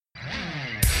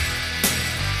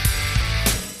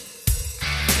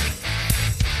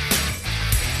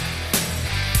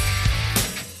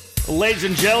Ladies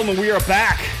and gentlemen, we are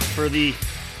back for the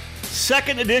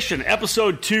second edition,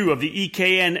 episode 2 of the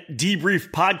EKN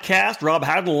Debrief podcast. Rob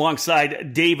Haddon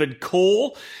alongside David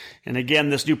Cole. And again,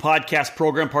 this new podcast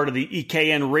program, part of the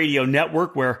EKN Radio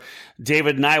Network, where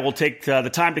David and I will take the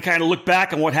time to kind of look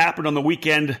back on what happened on the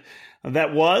weekend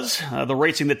that was, the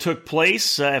racing that took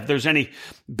place. If there's any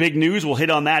big news, we'll hit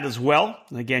on that as well.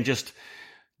 And again, just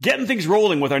getting things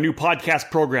rolling with our new podcast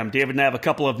program. David and I have a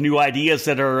couple of new ideas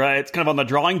that are it's kind of on the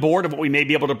drawing board of what we may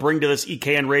be able to bring to this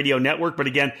EKN Radio Network. But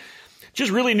again,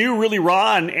 just really new, really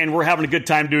raw, and we're having a good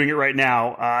time doing it right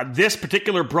now. This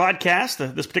particular broadcast,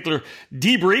 this particular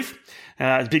debrief,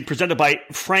 is being presented by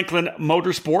Franklin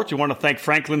Motorsports. We want to thank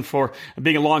Franklin for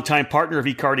being a longtime partner of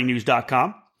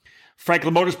eKartingNews.com.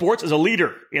 Franklin Motorsports is a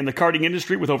leader in the karting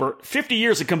industry with over 50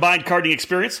 years of combined karting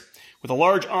experience. With a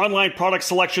large online product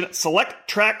selection, select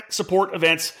track support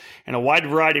events, and a wide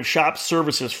variety of shop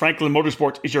services, Franklin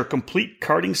Motorsports is your complete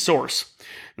karting source.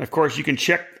 And of course, you can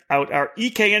check out our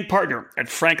EKN partner at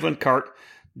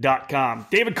franklinkart.com.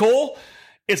 David Cole,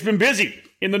 it's been busy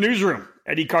in the newsroom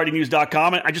at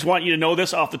eKartingNews.com. And I just want you to know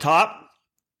this off the top.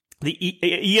 The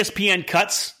ESPN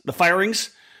cuts, the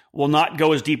firings, will not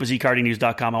go as deep as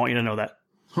eKartingNews.com. I want you to know that.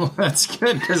 Well, that's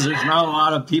good because there's not a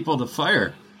lot of people to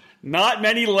fire. Not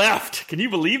many left. Can you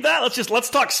believe that? Let's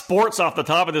talk sports off the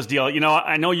top of this deal. You know,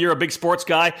 I know you're a big sports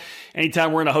guy.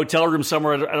 Anytime we're in a hotel room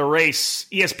somewhere at a race,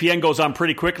 ESPN goes on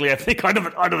pretty quickly. I think out of the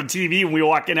TV when we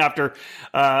walk in after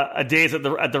a days at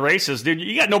the races. Dude,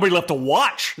 you got nobody left to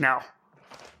watch now.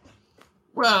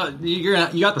 Well, you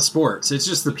got the sports. It's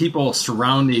just the people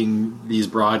surrounding these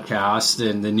broadcasts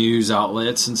and the news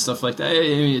outlets and stuff like that. I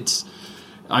mean,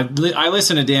 I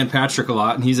listen to Dan Patrick a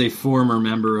lot, and he's a former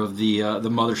member of the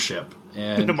Mothership.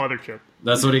 And the Mothership.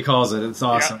 That's what he calls it. It's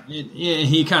awesome. Yeah.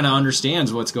 He kind of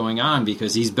understands what's going on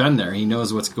because he's been there. He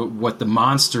knows what the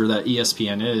monster that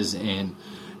ESPN is, and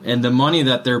the money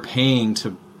that they're paying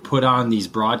to put on these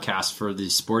broadcasts for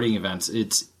these sporting events.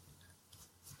 It's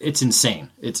insane.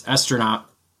 It's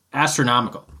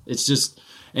astronomical. It's just.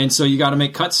 And so you got to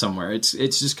make cuts somewhere. It's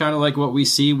just kind of like what we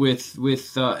see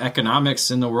with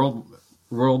economics in the world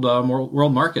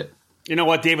market. You know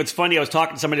what, Dave? It's funny. I was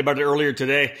talking to somebody about it earlier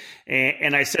today,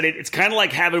 and I said it's kind of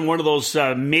like having one of those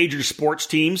major sports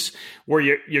teams where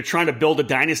you're trying to build a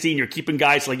dynasty and you're keeping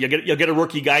guys like you'll get a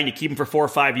rookie guy and you keep him for 4 or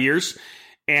 5 years,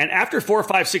 and after 4 or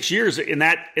 5, 6 years in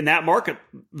that market,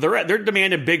 they're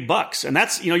demanding big bucks, and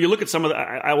that's you look at some of the.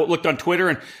 I looked on Twitter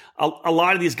and a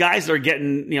lot of these guys that are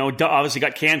getting obviously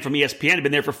got canned from ESPN have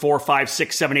been there for 4, 5,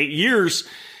 6, 7, 8 years.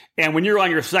 And when you're on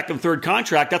your second, third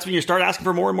contract, that's when you start asking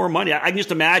for more and more money. I can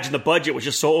just imagine the budget was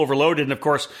just so overloaded. And of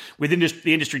course, with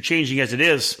the industry changing as it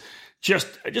is, just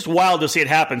wild to see it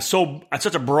happen. So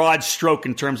such a broad stroke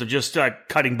in terms of just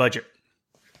cutting budget.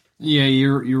 Yeah,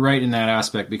 you're right in that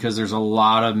aspect because there's a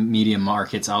lot of media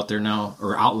markets out there now,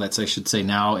 or outlets, I should say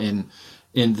now, in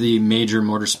the major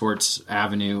motorsports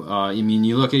avenue. I mean,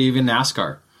 you look at even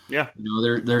NASCAR. Yeah,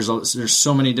 there's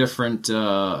so many different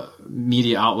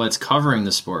media outlets covering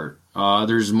the sport.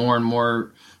 There's more and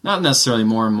more, not necessarily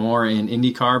more and more in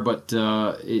IndyCar, but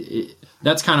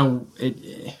that's kind of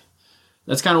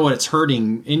what it's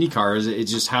hurting IndyCar is it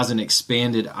just hasn't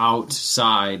expanded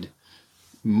outside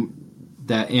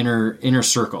that inner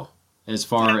circle as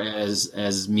far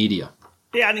as media.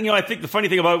 Yeah, and I think the funny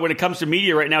thing about it, when it comes to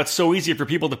media right now, it's so easy for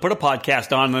people to put a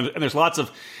podcast on, and there's lots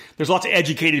of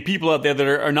educated people out there that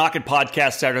are knocking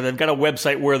podcasts out, or they've got a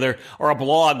website or a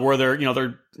blog where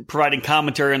they're providing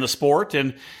commentary on the sport,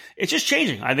 and it's just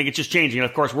changing. I think it's just changing, and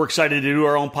of course, we're excited to do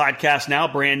our own podcast now,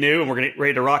 brand new, and we're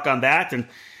ready to rock on that,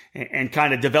 and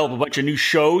kind of develop a bunch of new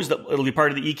shows that it'll be part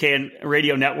of the EKN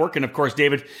Radio Network. And of course,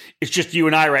 David, it's just you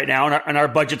and I right now, and our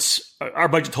budget's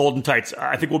holding tight.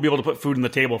 I think we'll be able to put food on the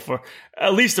table for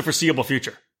at least the foreseeable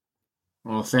future.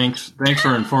 Well, thanks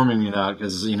for informing me that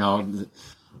because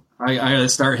I got to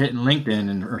start hitting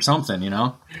LinkedIn or something,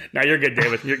 No, you're good,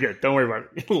 David. You're good. Don't worry about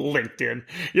it. LinkedIn.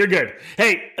 You're good.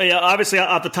 Hey, obviously,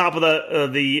 at the top of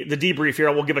the debrief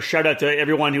here, we'll give a shout out to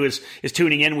everyone who is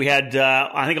tuning in. We had,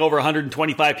 I think, over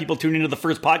 125 people tune into the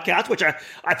first podcast, which I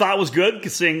thought was good,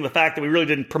 considering the fact that we really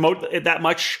didn't promote it that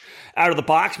much out of the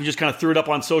box. We just kind of threw it up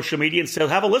on social media and said,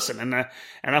 have a listen. And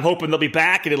I'm hoping they'll be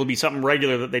back and it'll be something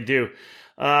regular that they do.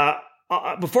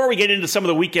 Before we get into some of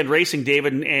the weekend racing,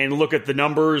 David, and look at the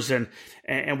numbers and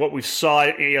what we saw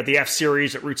at the F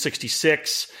Series at Route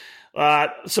 66,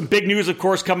 some big news, of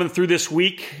course, coming through this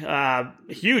week.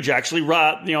 Huge, actually.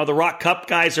 The Rock Cup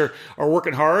guys are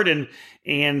working hard, and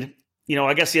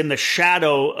I guess in the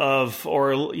shadow of,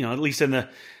 or at least in the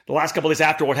last couple of days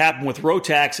after what happened with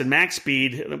Rotax and Max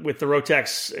Speed, with the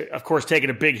Rotax, of course, taking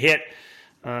a big hit.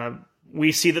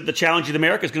 we see that the Challenge of the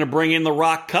America is going to bring in the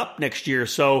Rock Cup next year.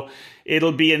 So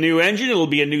it'll be a new engine. It'll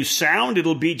be a new sound.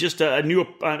 It'll be just a new,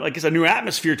 a new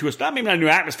atmosphere to us. Maybe not a new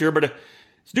atmosphere, but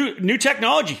it's new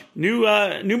technology, new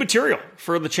material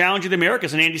for the Challenge of the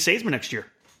Americas and Andy Seisman next year.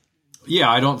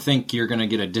 Yeah, I don't think you're going to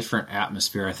get a different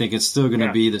atmosphere. I think it's still going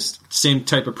to be the same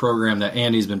type of program that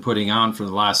Andy's been putting on for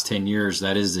the last 10 years.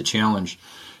 That is the Challenge.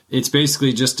 It's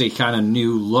basically just a kind of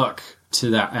new look to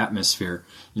that atmosphere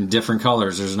in different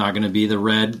colors. There's not going to be the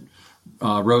red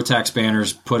Rotax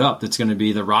banners put up. That's going to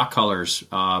be the Rock colors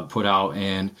put out,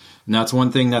 and that's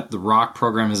one thing that the Rock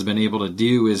program has been able to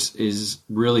do is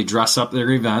really dress up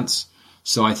their events.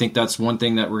 So I think that's one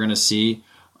thing that we're going to see.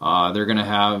 They're going to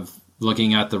have,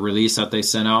 looking at the release that they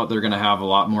sent out, they're going to have a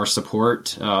lot more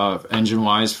support engine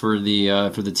wise for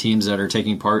the teams that are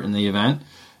taking part in the event,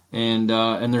 and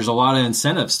there's a lot of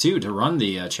incentives too to run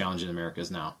the Challenge of the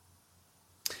Americas now.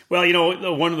 Well,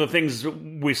 one of the things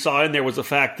we saw in there was the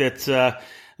fact that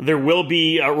there will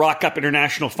be Rock Cup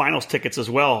International Finals tickets as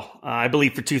well, I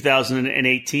believe, for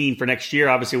 2018, for next year,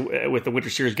 obviously, with the Winter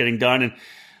Series getting done. And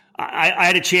I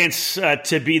had a chance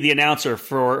to be the announcer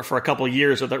for a couple of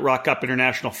years of that Rock Cup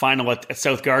International Final at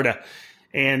South Garda.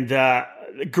 And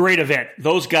great event.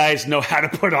 Those guys know how to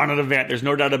put on an event. There's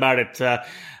no doubt about it.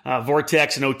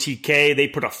 Vortex and OTK, they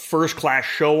put a first-class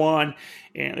show on.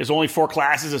 And there's only 4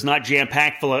 classes. It's not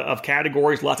jam-packed full of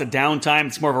categories, lots of downtime.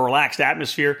 It's more of a relaxed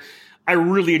atmosphere. I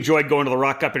really enjoyed going to the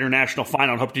Rock Cup International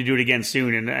Final and hope to do it again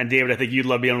soon. And David, I think you'd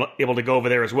love being able to go over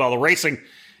there as well. The racing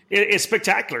is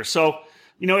spectacular. So,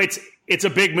 it's a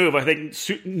big move. I think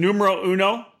numero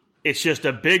uno, it's just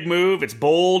a big move. It's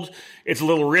bold. It's a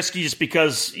little risky just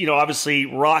because, obviously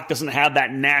Rock doesn't have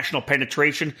that national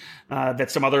penetration that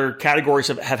some other categories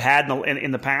have had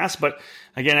in the past. But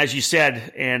again, as you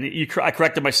said, and I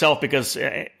corrected myself because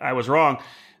I was wrong,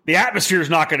 the atmosphere is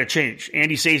not going to change.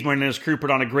 Andy Seisman and his crew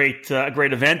put on a great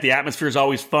event. The atmosphere is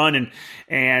always fun,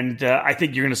 and I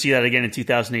think you're going to see that again in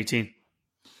 2018.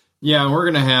 Yeah,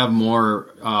 we're going to have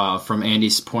more from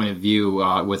Andy's point of view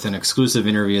with an exclusive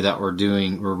interview that we're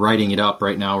doing. We're writing it up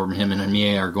right now. Him and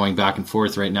Mia are going back and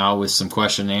forth right now with some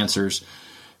question and answers.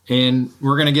 And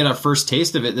we're going to get a first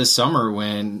taste of it this summer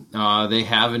when they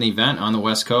have an event on the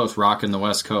West Coast, Rock in the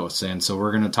West Coast. And so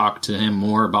we're going to talk to him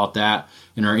more about that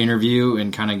in our interview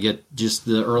and kind of get just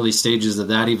the early stages of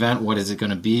that event. What is it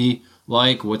going to be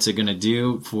like? What's it going to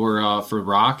do for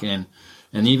Rock? And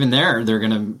even there, they're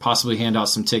going to possibly hand out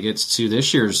some tickets to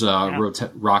this year's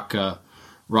Rock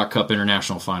Cup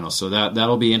International Final. So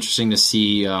that'll be interesting to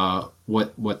see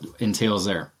what entails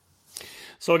there.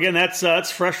 So again,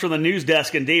 that's fresh from the news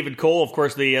desk. And David Cole, of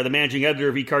course, the managing editor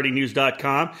of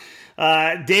ekartingnews.com.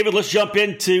 David, let's jump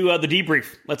into the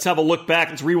debrief. Let's have a look back.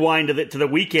 Let's rewind to the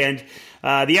weekend.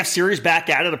 The F-Series back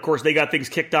at it. Of course, they got things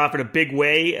kicked off in a big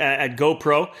way at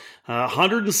GoPro.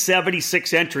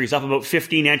 176 entries, up about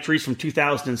 15 entries from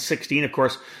 2016. Of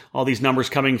course, all these numbers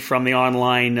coming from the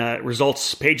online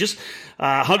results pages.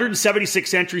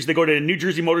 176 entries. They go to New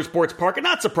Jersey Motorsports Park, and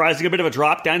not surprising, a bit of a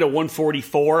drop down to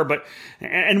 144. But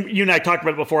and you and I talked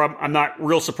about it before. I'm not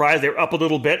real surprised. They were up a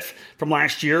little bit from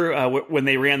last year when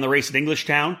they ran the race at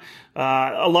Englishtown.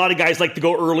 A lot of guys like to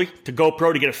go early to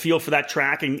GoPro to get a feel for that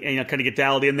track and kind of get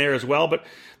dialed in there as well. But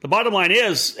the bottom line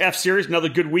is F-Series, another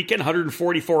good weekend,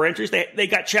 144 entries. They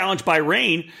got challenged by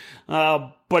rain.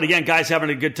 But again, guys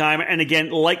having a good time. And again,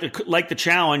 like the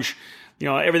challenge,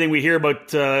 everything we hear about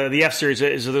the F-Series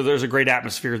is there's a great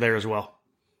atmosphere there as well.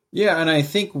 Yeah, and I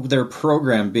think their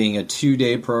program being a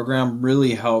 2-day program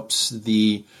really helps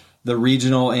the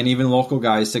regional and even local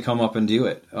guys to come up and do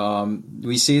it.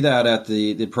 We see that at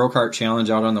the Pro Kart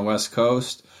Challenge out on the West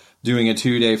Coast doing a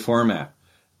 2-day format.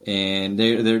 And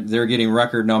they're getting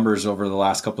record numbers over the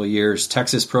last couple of years.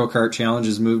 Texas Pro Kart Challenge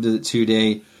has moved to the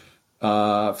 2-day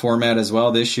format as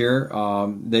well this year.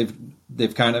 They've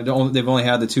only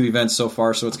had the 2 events so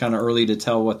far, so it's kind of early to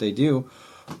tell what they do.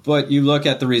 But you look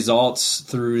at the results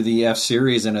through the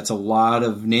F-Series, and it's a lot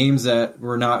of names that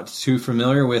we're not too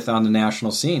familiar with on the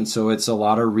national scene. So it's a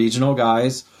lot of regional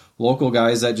guys, local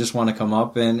guys that just want to come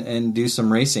up and do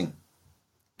some racing.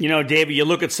 David, you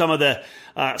look at some of the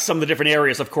different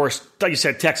areas. Of course, like you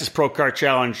said, Texas Pro Kart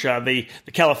Challenge, the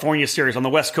California Series on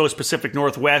the West Coast, Pacific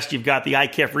Northwest. You've got the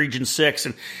ICAF Region 6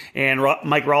 and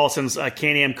Mike Rollison's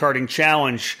Can-Am Karting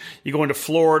Challenge. You go into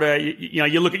Florida.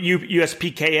 You look at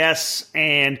USPKS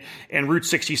and Route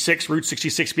 66. Route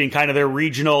 66 being kind of their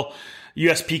regional,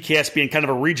 USPKS being kind of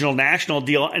a regional national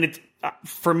deal. And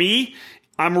for me,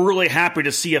 I'm really happy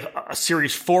to see a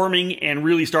series forming and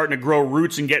really starting to grow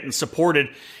roots and getting supported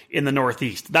in the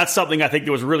Northeast. That's something I think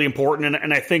that was really important,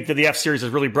 and I think that the F-Series has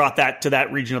really brought that to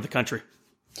that region of the country.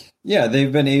 Yeah,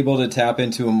 they've been able to tap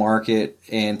into a market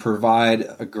and provide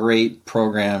a great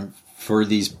program for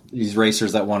these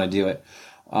racers that want to do it.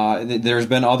 There's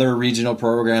been other regional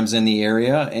programs in the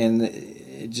area, and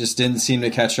it just didn't seem to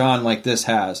catch on like this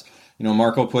has.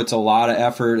 Marco puts a lot of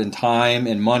effort and time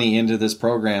and money into this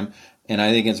program, and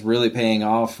I think it's really paying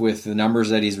off with the numbers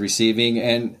that he's receiving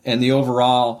and the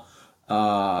overall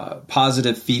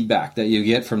positive feedback that you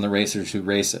get from the racers who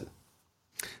race it.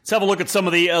 Let's have a look at some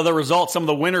of the results, some of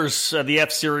the winners of the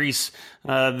F-Series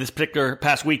this particular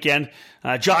past weekend.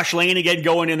 Josh Lane again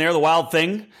going in there, the Wild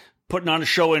Thing, putting on a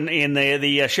show in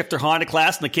the Shifter Honda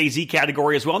class in the KZ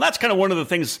category as well. And that's kind of one of the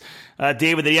things,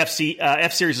 David, the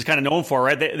F-Series is kind of known for,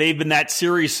 right? They've been that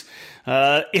series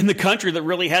in the country that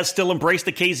really has still embraced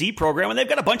the KZ program. And they've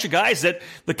got a bunch of guys that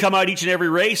come out each and every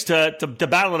race to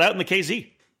battle it out in the KZ.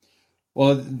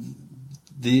 Well,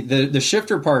 the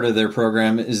shifter part of their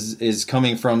program is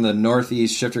coming from the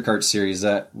Northeast Shifter Kart Series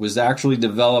that was actually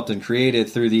developed and created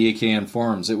through the EKN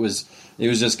forums. It was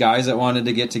just guys that wanted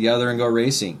to get together and go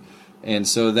racing. And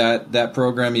so that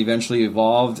program eventually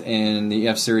evolved, and the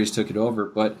F-Series took it over.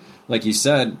 But like you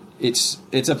said, it's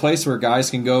a place where guys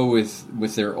can go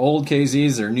with their old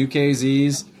KZs, their new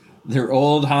KZs, their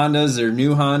old Hondas, their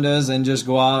new Hondas, and just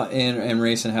go out and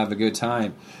race and have a good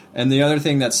time. And the other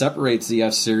thing that separates the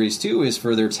F-Series, too, is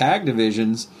for their tag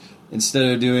divisions,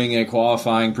 instead of doing a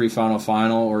qualifying pre-final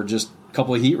final or just a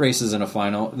couple of heat races in a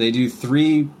final, they do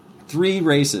three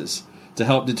races to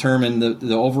help determine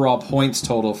the overall points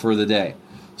total for the day.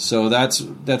 So that's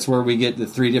where we get the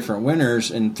three different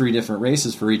winners and three different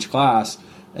races for each class.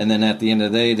 And then at the end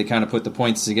of the day, they kind of put the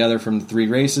points together from the three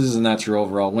races, and that's your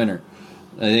overall winner.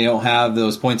 They don't have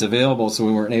those points available, so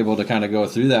we weren't able to kind of go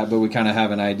through that, but we kind of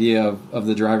have an idea of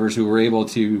the drivers who were able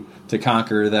to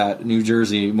conquer that New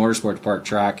Jersey Motorsports Park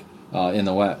track in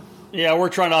the wet. Yeah, we're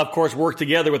trying to, of course, work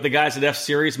together with the guys at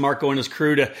F-Series, Marco and his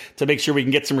crew, to make sure we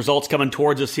can get some results coming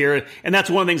towards us here. And that's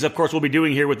one of the things, of course, we'll be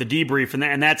doing here with the debrief,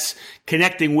 and that's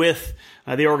connecting with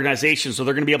the organization, so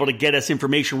they're going to be able to get us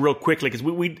information real quickly. Because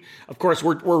we of course,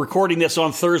 we're recording this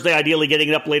on Thursday, ideally getting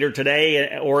it up later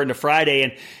today or into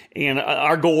Friday, and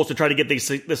our goal is to try to get this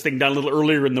thing done a little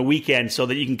earlier in the weekend so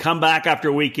that you can come back after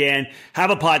a weekend, have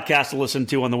a podcast to listen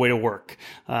to on the way to work.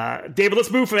 David,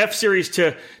 let's move from F-Series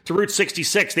to Route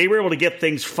 66. They were able to get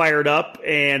things fired up,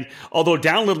 and although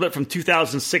down a little bit from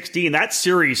 2016, that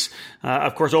series,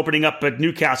 of course, opening up at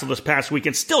Newcastle this past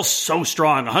weekend, still so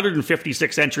strong,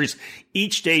 156 entries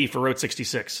each day for Route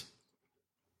 66.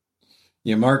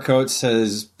 Yeah, Mark Coates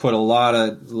has put a lot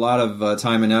of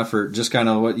time and effort. Just kind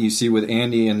of what you see with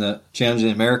Andy in the Challenge of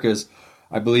the Americas.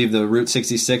 I believe the Route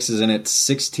 66 is in its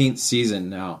 16th season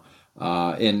now,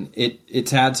 and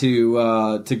it's had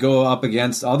to go up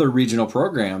against other regional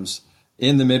programs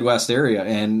in the Midwest area,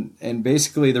 and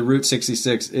basically the Route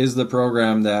 66 is the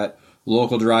program that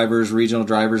local drivers, regional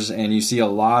drivers, and you see a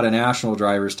lot of national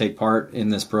drivers take part in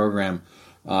this program.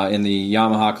 In the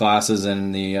Yamaha classes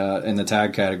and in the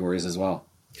tag categories as well.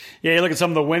 Yeah, you look at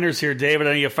some of the winners here, David.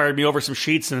 I know you fired me over some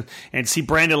sheets and see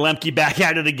Brandon Lemke back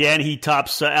at it again. He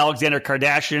tops Alexander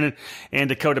Kardashian and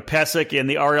Dakota Pesek in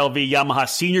the RLV Yamaha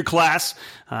Senior class.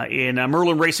 In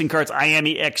Merlin Racing Karts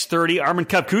IAME X30, Armin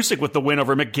Kavkusik with the win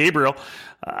over Mick Gabriel.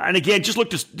 And again, just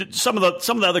look at some of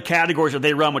the other categories that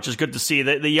they run, which is good to see.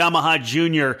 The Yamaha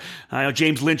Junior,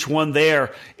 James Lynch won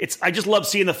there. I just love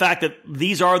seeing the fact that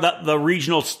these are the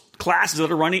regional classes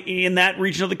that are running in that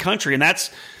region of the country, and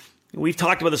we've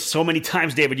talked about this so many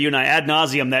times, David, you and I, ad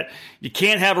nauseum, that you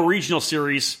can't have a regional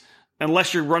series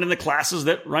unless you're running the classes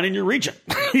that run in your region.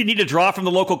 You need to draw from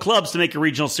the local clubs to make your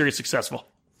regional series successful.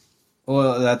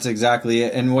 Well, that's exactly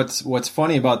it. And what's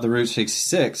funny about the Route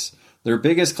 66, their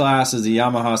biggest class is the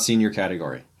Yamaha Senior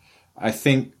category. I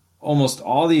think almost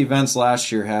all the events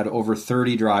last year had over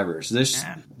 30 drivers.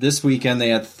 This weekend they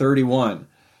had 31.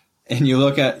 And you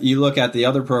look at the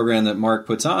other program that Mark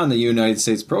puts on, the United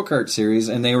States Pro Kart Series,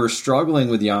 and they were struggling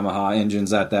with Yamaha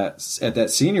engines at that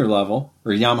senior level,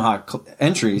 or Yamaha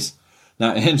entries,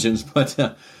 not engines,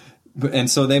 but and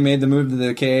so they made the move to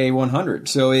the KA 100.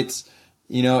 So it's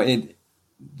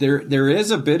there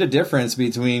is a bit of difference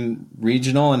between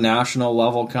regional and national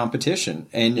level competition,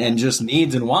 and just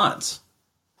needs and wants.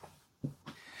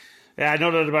 Yeah, I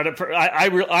know that about it.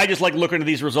 I just like looking at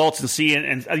these results and seeing,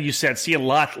 and you said, seeing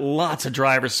lots of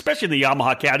drivers, especially in the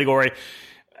Yamaha category.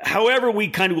 However we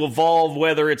kind of evolve,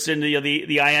 whether it's in the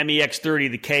IAME X30,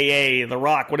 the KA, the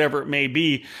Rock, whatever it may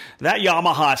be, that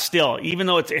Yamaha still, even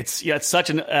though it's such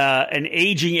an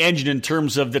aging engine in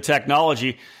terms of the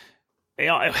technology.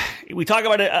 We talk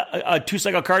about a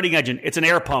two-cycle karting engine. It's an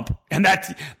air pump, and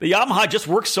the Yamaha just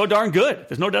works so darn good.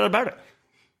 There's no doubt about it.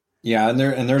 Yeah,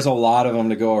 and there's a lot of them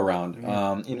to go around.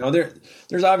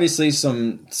 There's obviously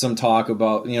some talk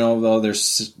about, though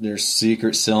there's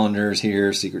secret cylinders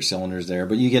here, secret cylinders there,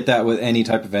 but you get that with any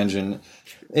type of engine.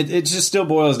 It just still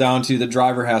boils down to the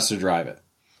driver has to drive it.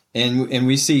 And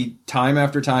we see time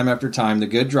after time after time, the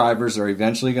good drivers are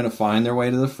eventually going to find their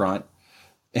way to the front.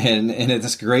 And it's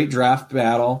this great draft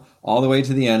battle all the way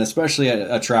to the end, especially at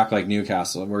a track like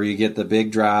Newcastle, where you get the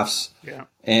big drafts. Yeah.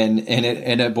 And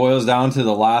it boils down to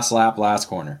the last lap, last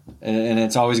corner. And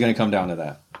it's always going to come down to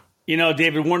that.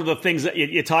 David, one of the things that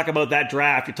you talk about that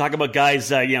draft, you talk about guys,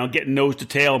 getting nose to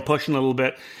tail and pushing a little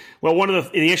bit. Well, one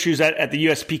of the issues at the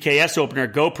USPKS opener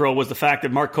at GoPro was the fact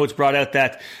that Mark Coates brought out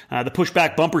that the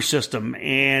pushback bumper system.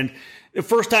 And the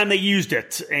first time they used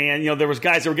it, and, there was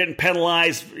guys that were getting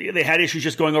penalized. They had issues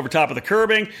just going over top of the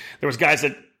curbing. There was guys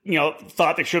that,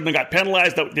 thought they shouldn't have got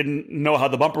penalized, that didn't know how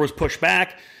the bumper was pushed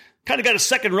back. Kind of got a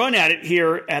second run at it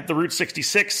here at the Route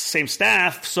 66, same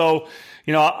staff. So,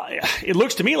 it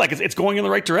looks to me like it's going in the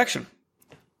right direction.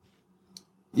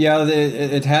 Yeah,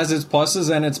 it has its pluses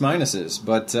and its minuses,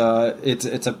 but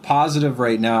it's a positive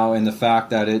right now in the fact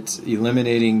that it's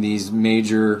eliminating these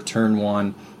major turn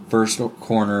one first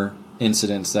corner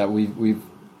incidents that we've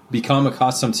become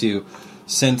accustomed to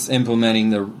since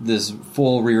implementing this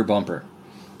full rear bumper.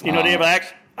 Dave,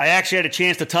 I actually had a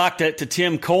chance to talk to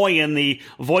Tim Coyan, the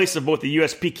voice of both the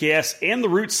USPKS and the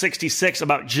Route 66,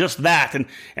 about just that.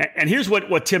 And here's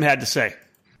what Tim had to say.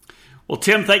 Well,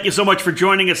 Tim, thank you so much for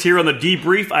joining us here on the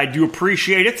debrief. I do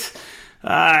appreciate it.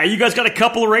 You guys got a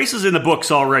couple of races in the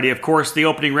books already. Of course, the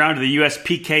opening round of the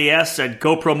USPKS at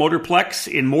GoPro Motorplex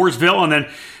in Mooresville. And then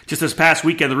just this past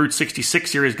weekend, the Route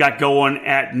 66 series got going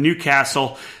at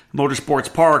Newcastle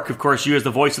Motorsports Park. Of course, you as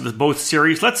the voice of both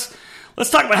series. Let's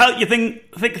talk about how you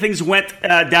think things went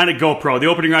down at GoPro, the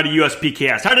opening round of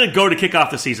USPKS. How did it go to kick off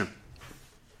the season?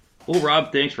 Well,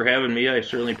 Rob, thanks for having me. I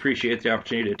certainly appreciate the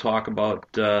opportunity to talk about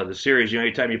the series.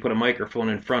 Anytime you put a microphone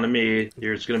in front of me,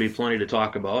 there's going to be plenty to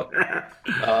talk about.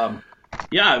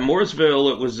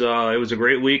 Mooresville, it was a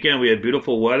great weekend. We had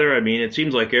beautiful weather. I mean, it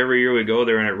seems like every year we go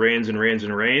there and it rains and rains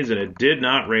and rains, and it did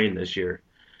not rain this year.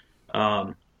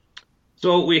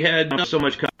 So we had so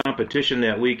much competition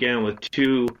that weekend with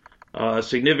two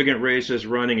significant races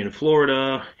running in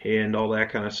Florida and all that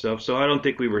kind of stuff. So I don't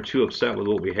think we were too upset with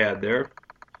what we had there.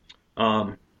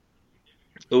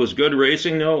 It was good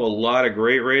racing, though, a lot of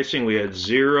great racing. We had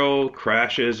 0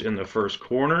 crashes in the first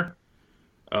corner,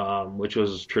 which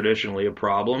was traditionally a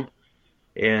problem.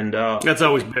 And that's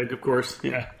always big, of course.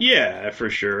 Yeah, for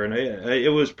sure. And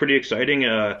it was pretty exciting.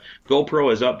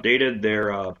 GoPro has updated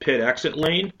their pit exit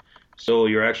lane, so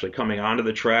you're actually coming onto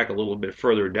the track a little bit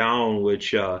further down,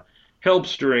 which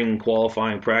helps during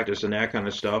qualifying practice and that kind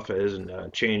of stuff. It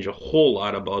doesn't change a whole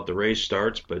lot about the race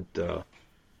starts, but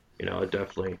it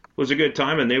definitely was a good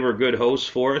time, and they were good hosts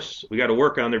for us. We got to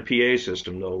work on their PA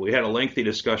system, though. We had a lengthy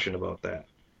discussion about that.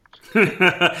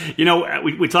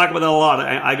 We talk about that a lot.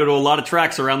 I go to a lot of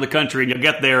tracks around the country, and you'll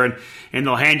get there, and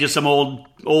they'll hand you some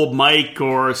old mic,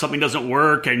 or something doesn't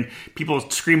work, and people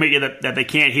scream at you that they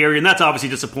can't hear you, and that's obviously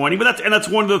disappointing. But that's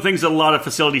one of the things that a lot of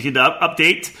facilities need to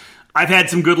update. I've had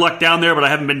some good luck down there, but I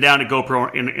haven't been down at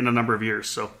GoPro in a number of years,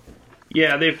 so.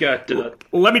 Yeah, they've got.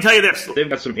 Let me tell you this: they've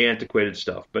got some antiquated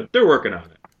stuff, but they're working on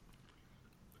it.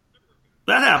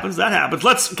 That happens.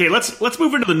 Let's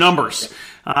move into the numbers.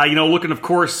 Looking, of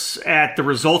course, at the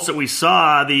results that we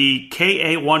saw, the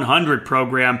KA100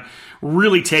 program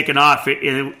really taken off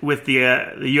with the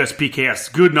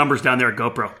USPKS. Good numbers down there at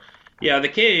GoPro. Yeah, the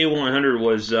KA100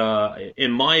 was,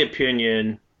 in my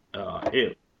opinion,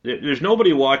 there's nobody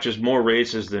who watches more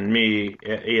races than me,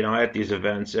 at these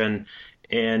events, and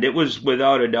it was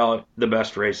without a doubt the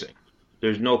best racing.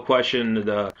 There's no question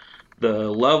the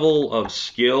level of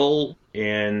skill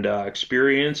and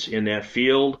experience in that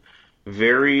field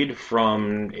varied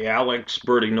from Alex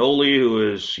Bertignolli,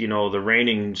 who is, the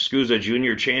reigning SCUSA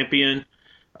Junior champion,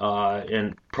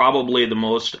 and probably the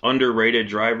most underrated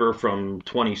driver from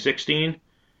 2016,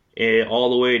 all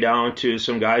the way down to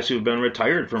some guys who've been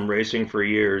retired from racing for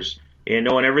years, and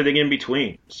knowing everything in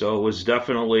between. So it was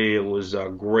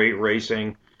great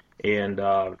racing, and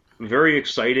very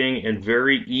exciting and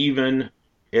very even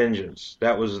engines.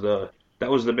 That was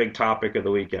the big topic of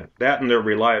the weekend. That and their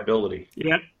reliability.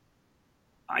 Yeah.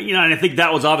 And I think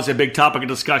that was obviously a big topic of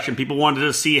discussion. People wanted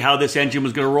to see how this engine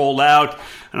was going to roll out,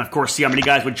 and of course see how many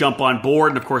guys would jump on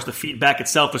board, and of course the feedback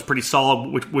itself was pretty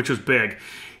solid, which was big.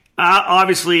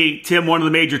 Obviously, Tim, one of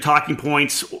the major talking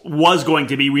points was going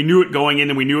to be, we knew it going in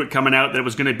and we knew it coming out, that it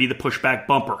was going to be the pushback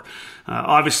bumper.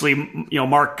 Obviously,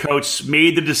 Mark Coates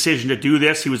made the decision to do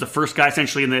this. He was the first guy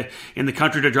essentially in the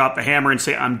country to drop the hammer and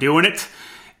say, I'm doing it.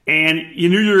 And you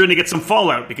knew you were going to get some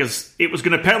fallout because it was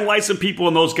going to penalize some people,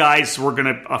 and those guys were going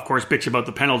to, of course, bitch about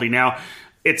the penalty. Now,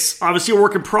 it's obviously a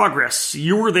work in progress.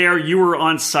 You were there, you were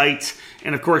on site,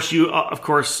 and of course, you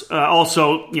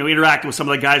also interacted with some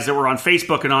of the guys that were on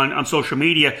Facebook and on social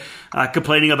media,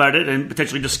 complaining about it and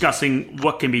potentially discussing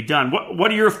what can be done. What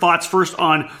are your thoughts first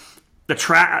on the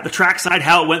track side,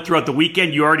 how it went throughout the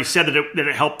weekend? You already said that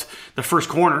it helped the first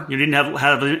corner. You didn't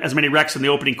have as many wrecks in the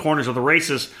opening corners of the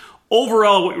races.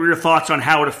 Overall, what were your thoughts on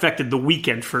how it affected the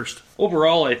weekend first?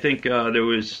 Overall, I think there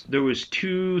was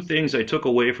two things I took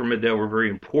away from it that were very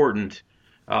important.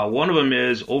 One of them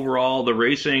is overall the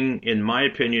racing, in my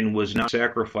opinion, was not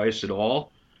sacrificed at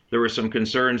all. There were some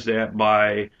concerns that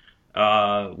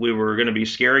we were going to be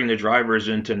scaring the drivers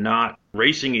into not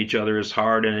racing each other as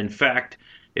hard, and in fact,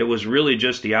 it was really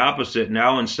just the opposite.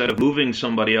 Now, instead of moving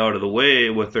somebody out of the way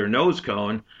with their nose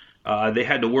cone, they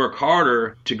had to work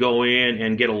harder to go in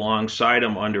and get alongside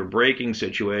them under braking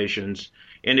situations.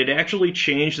 And it actually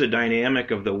changed the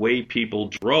dynamic of the way people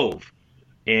drove.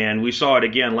 And we saw it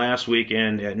again last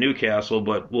weekend at Newcastle,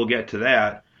 but we'll get to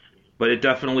that. But it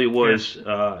definitely was,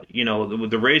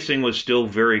 the racing was still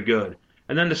very good.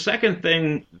 And then the second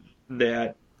thing,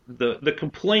 that the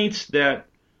complaints, that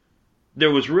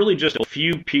there was really just a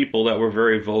few people that were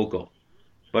very vocal.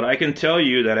 But I can tell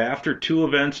you that after 2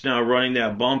 events now running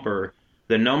that bumper,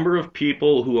 the number of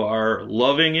people who are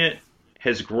loving it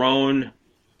has grown,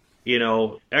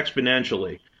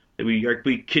 exponentially.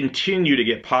 We continue to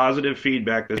get positive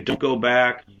feedback that don't go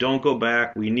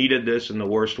back, we needed this in the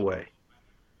worst way.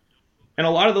 And a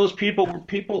lot of those people were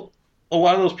people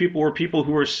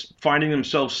who were finding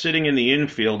themselves sitting in the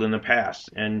infield in the past.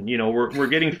 And, we're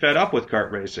getting fed up with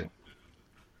kart racing.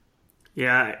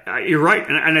 Yeah, you're right,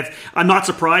 and I'm not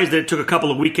surprised that it took a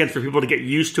couple of weekends for people to get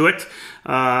used to it.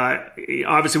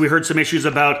 Obviously, we heard some issues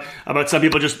about some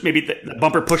people just maybe the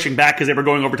bumper pushing back because they were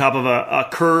going over top of a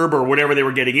curb or whatever they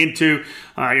were getting into,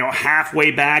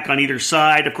 halfway back on either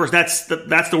side. Of course, that's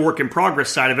the work in progress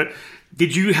side of it.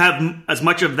 Did you have as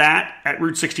much of that at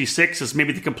Route 66 as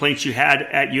maybe the complaints you had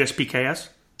at USPKS?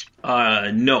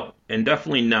 No, and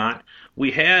definitely not.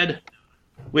 We had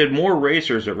more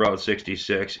racers at Route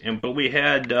 66, but we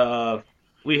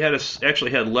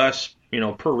actually had less,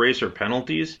 per racer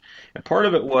penalties. And part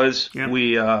of it was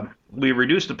we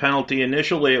reduced the penalty.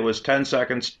 Initially, it was 10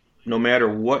 seconds, no matter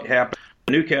what happened.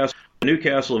 The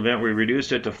Newcastle event, we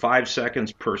reduced it to 5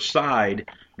 seconds per side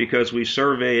because we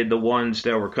surveyed the ones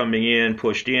that were coming in,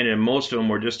 pushed in, and most of them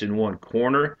were just in one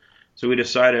corner. So we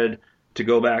decided to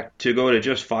go to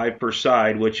just 5 per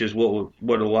side, which is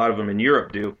what a lot of them in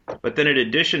Europe do. But then in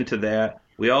addition to that,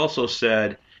 we also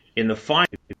said in the final,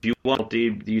 if you want, do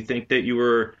you think that you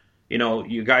were,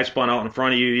 you guys spun out in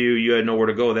front of you had nowhere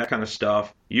to go, that kind of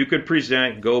stuff, you could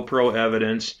present GoPro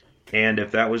evidence, and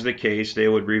if that was the case, they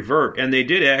would revert. And they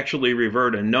did actually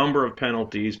revert a number of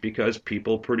penalties because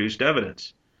people produced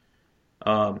evidence.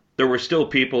 There were still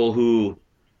people who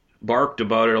barked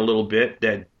about it a little bit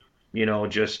that,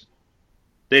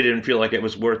 they didn't feel like it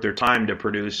was worth their time to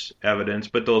produce evidence,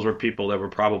 but those were people that were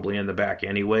probably in the back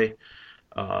anyway.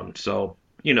 So,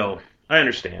 I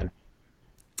understand.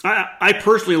 I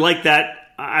personally like that.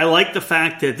 I like the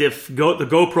fact that if the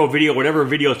GoPro video, whatever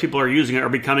videos people are using are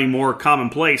becoming more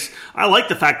commonplace, I like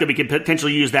the fact that we can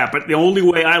potentially use that. But the only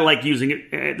way I like using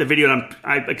it, the video, and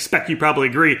I expect you probably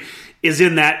agree, is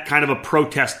in that kind of a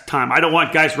protest time. I don't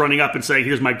want guys running up and saying,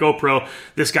 here's my GoPro,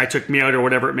 this guy took me out, or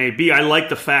whatever it may be. I like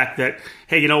the fact that,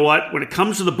 hey, you know what? When it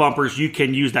comes to the bumpers, you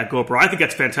can use that GoPro. I think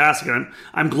that's fantastic. And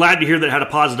I'm glad to hear that it had a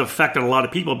positive effect on a lot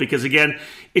of people because, again,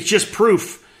 it's just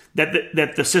proof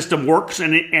that the system works,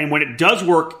 and when it does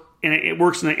work, and it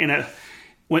works when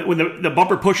the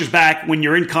bumper pushes back when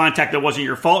you're in contact that wasn't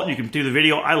your fault, you can do the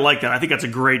video. I like that. I think that's a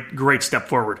great step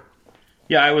forward.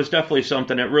 Yeah, it was definitely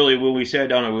something that really, when we sat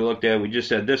down and we looked at it, we just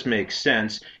said, this makes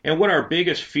sense. And what our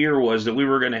biggest fear was that we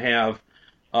were going to have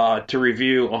to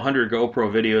review 100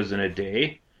 GoPro videos in a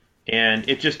day, and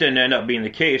it just didn't end up being the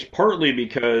case, partly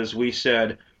because we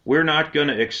said, we're not going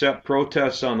to accept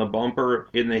protests on the bumper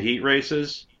in the heat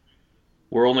races.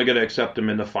 We're only going to accept them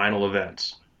in the final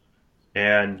events.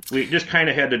 And we just kind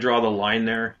of had to draw the line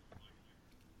there.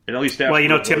 And at least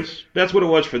that's, Tim, that's what it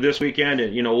was for this weekend.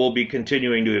 And, we'll be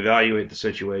continuing to evaluate the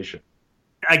situation.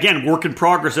 Again, work in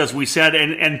progress, as we said.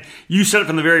 And you said it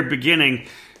from the very beginning.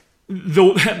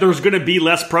 There's going to be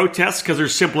less protests because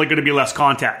there's simply going to be less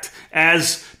contact.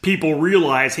 As people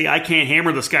realize, hey, I can't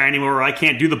hammer this guy anymore, or I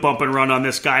can't do the bump and run on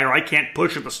this guy, or I can't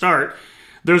push at the start.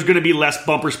 there's going to be less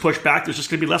bumpers pushed back. There's just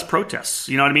going to be less protests.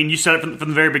 You know what I mean? You said it from the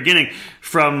very beginning.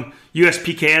 From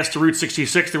USPKS to Route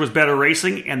 66, there was better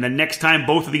racing, and the next time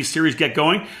both of these series get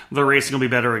going, the racing will be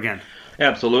better again.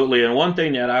 Absolutely. And one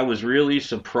thing that I was really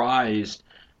surprised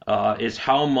is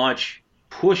how much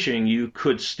pushing you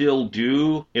could still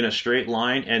do in a straight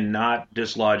line and not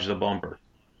dislodge the bumper.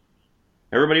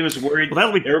 Everybody was worried.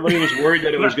 Everybody was worried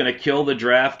that it was going to kill the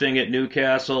drafting at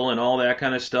Newcastle and all that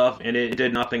kind of stuff, and it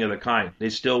did nothing of the kind. They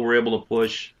still were able to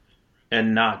push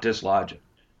and not dislodge it.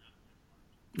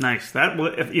 Nice.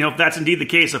 If that's indeed the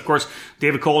case, of course,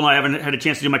 David Cole and I haven't had a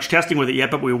chance to do much testing with it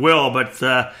yet, but we will. But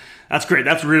that's great.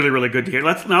 That's really, really good to hear.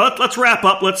 Let's wrap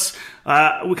up. We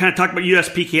kind of talked about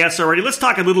USPKS already. Let's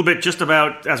talk a little bit just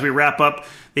about, as we wrap up,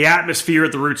 the atmosphere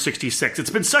at the Route 66. It's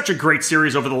been such a great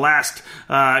series over the last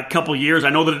couple years. I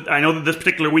know that this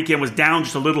particular weekend was down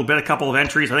just a little bit, a couple of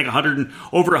entries. I think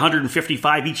over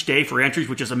 155 each day for entries,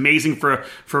 which is amazing for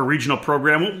a regional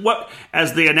program. What,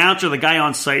 as the announcer, the guy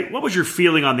on site, what was your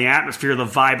feeling on the atmosphere, the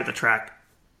vibe at the track?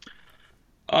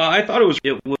 I thought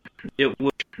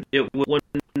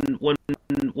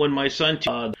when my son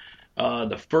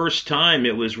the first time,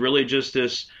 it was really just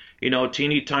this,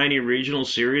 teeny tiny regional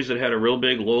series that had a real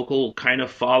big local kind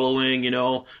of following,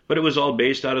 but it was all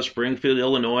based out of Springfield,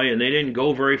 Illinois, and they didn't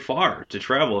go very far to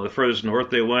travel. The furthest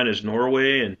north they went is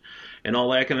Norway and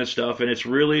all that kind of stuff. And it's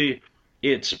really,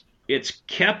 it's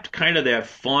kept kind of that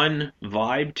fun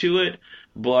vibe to it,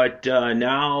 but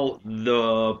now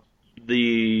the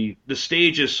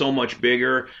stage is so much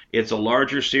bigger. It's a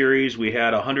larger series. We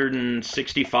had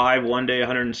 165 one day,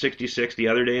 166 the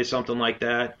other day, something like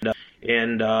that. But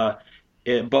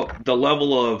the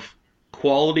level of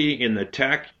quality in the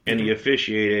tech and the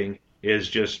officiating is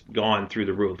just gone through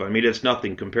the roof. I mean, it's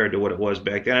nothing compared to what it was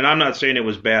back then. And I'm not saying it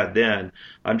was bad then.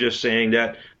 I'm just saying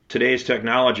that today's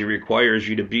technology requires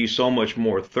you to be so much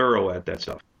more thorough at that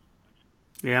stuff.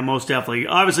 Yeah, most definitely.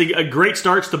 Obviously, a great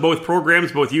starts to both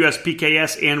programs, both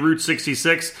USPKS and Route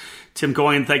 66. Tim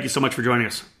Coyne, thank you so much for joining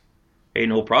us. Hey,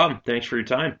 no problem. Thanks for your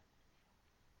time.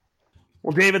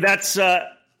 Well, David, that's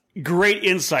great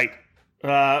insight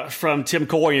from Tim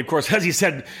Coyne. Of course, as he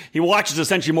said, he watches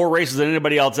essentially more races than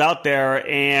anybody else out there,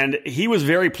 and he was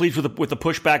very pleased with the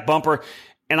pushback bumper.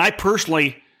 And I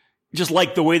personally just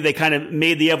like the way they kind of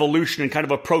made the evolution and kind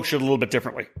of approached it a little bit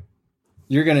differently.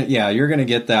 You're gonna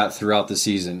get that throughout the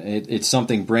season. It's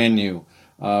something brand new.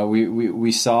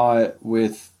 We saw it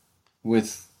with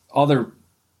other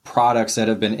products that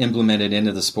have been implemented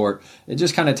into the sport. It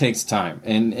just kind of takes time,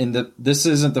 and this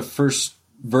isn't the first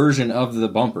version of the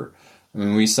bumper. I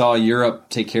mean, we saw Europe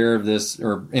take care of this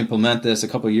or implement this a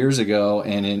couple of years ago,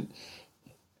 and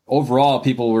overall,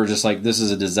 people were just like, "This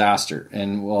is a disaster."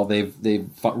 And well, they've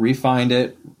refined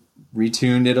it,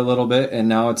 retuned it a little bit, and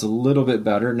now it's a little bit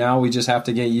better. Now we just have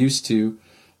to get used to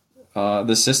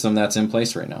the system that's in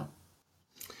place right now.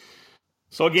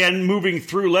 So again, moving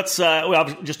through, let's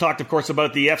we just talked, of course,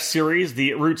 about the F-Series,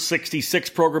 the Route 66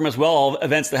 program as well, all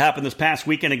events that happened this past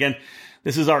weekend. Again,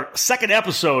 this is our second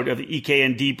episode of the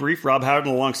EKN Debrief. Rob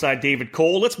Howden alongside David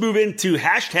Cole. Let's move into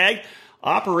hashtag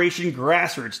Operation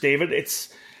Grassroots. David, it's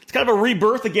kind of a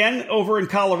rebirth again over in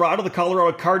Colorado. The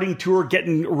Colorado Karting Tour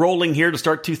getting rolling here to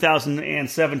start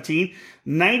 2017.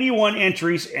 91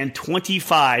 entries and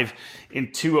 25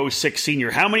 in 206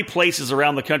 Senior. How many places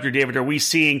around the country, David, are we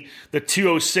seeing the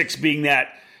 206 being that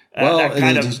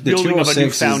kind of building of a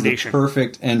new foundation? Is the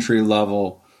perfect entry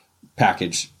level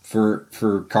package for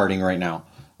karting right now.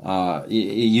 It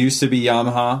used to be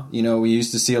Yamaha. We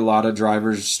used to see a lot of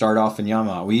drivers start off in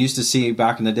Yamaha. We used to see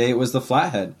back in the day it was the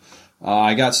flathead.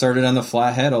 I got started on the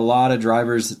flathead. A lot of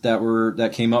drivers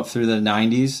that came up through the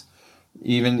 90s,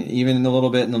 even a little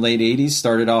bit in the late 80s,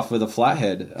 started off with a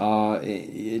flathead.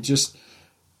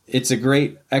 It's a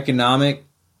great economic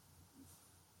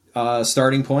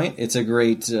starting point. It's a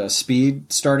great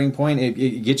speed starting point.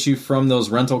 It gets you from those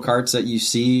rental carts that you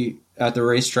see at the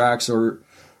racetracks,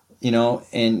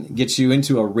 and gets you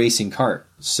into a racing cart.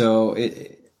 So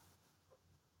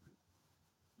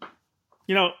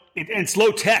it's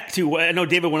low tech too. I know,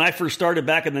 David, when I first started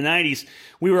back in the 90s,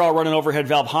 we were all running overhead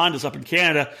valve Hondas up in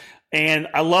Canada, and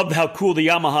I loved how cool the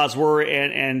Yamahas were,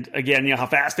 and again, how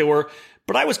fast they were.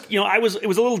 But it was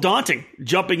a little daunting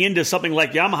jumping into something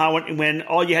like Yamaha when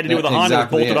all you had to do with a Honda was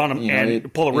bolt it on them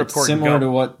and pull a ripcord. Similar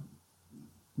to what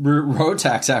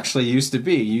Rotax actually used to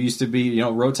be.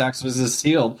 Rotax was a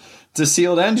sealed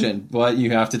engine, but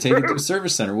you have to take it to a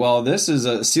service center. Well, this is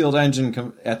a sealed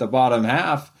engine at the bottom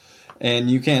half,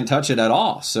 and you can't touch it at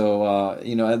all. So,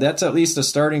 that's at least a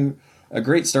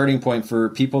great starting point for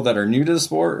people that are new to the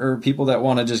sport or people that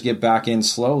want to just get back in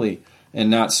slowly. and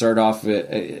not start off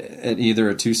at either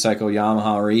a 2-cycle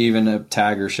Yamaha or even a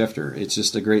tag or shifter. It's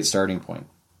just a great starting point.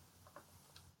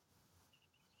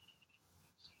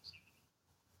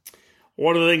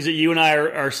 One of the things that you and I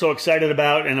are so excited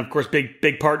about, and of course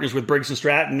big partners with Briggs &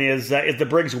 Stratton, is the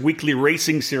Briggs Weekly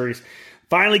Racing Series.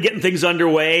 Finally getting things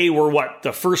underway. We're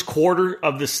the first quarter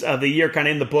of the year kind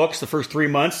of in the books, the first 3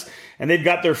 months, and they've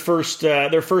got their first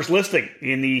listing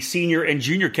in the senior and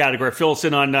junior category. Fill us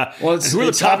in on who are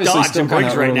the top dogs in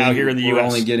Briggs right now here in the U.S. We're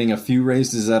only getting a few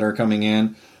races that are coming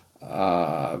in.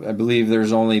 I believe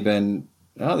there's only been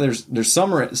there's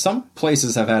some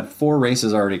places have had 4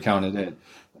 races already counted in.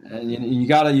 And you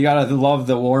gotta love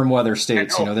the warm weather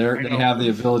states. They have the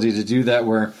ability to do that.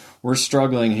 Where we're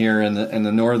struggling here in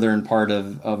the northern part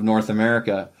of North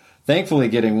America. Thankfully,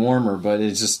 getting warmer, but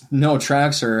it's just no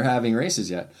tracks are having races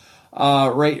yet.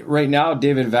 Right now,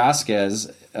 David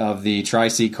Vasquez of the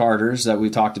Tri-C Karters that we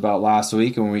talked about last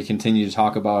week, and we continue to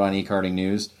talk about on eKarting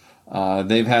News.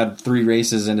 They've had 3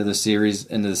 races into the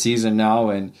season now,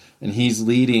 and he's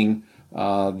leading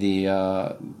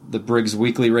the Briggs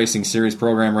Weekly Racing Series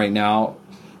program right now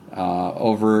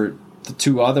over the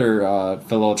 2 other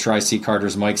fellow Tri-C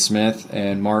Karters, Mike Smith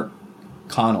and Mark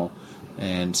Connell.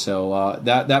 And so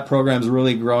that program's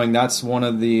really growing. That's one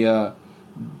of the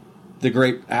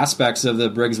great aspects of the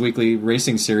Briggs Weekly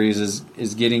Racing Series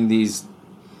is getting these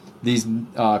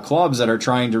clubs that are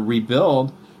trying to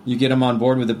rebuild. You get them on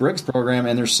board with the Briggs program,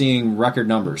 and they're seeing record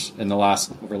numbers over the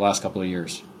last couple of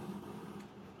years.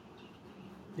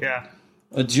 Yeah.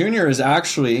 A junior is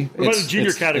actually what about the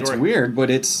junior category? It's weird, but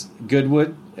it's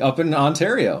Goodwood up in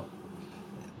Ontario.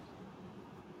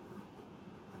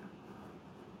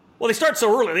 Well, they start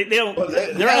so early. They don't.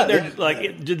 They're out there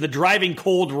like the driving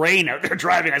cold rain out there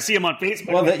driving. I see them on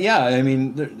Facebook. Well, I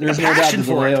mean, there's no doubt the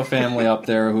Vallejo family up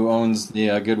there who owns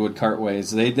the Goodwood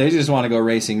Kartways. They just want to go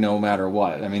racing no matter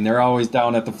what. I mean, they're always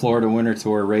down at the Florida Winter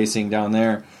Tour racing down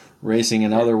there. Racing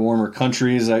in other warmer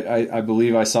countries. I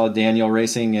believe I saw Daniel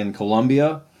racing in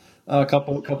Colombia a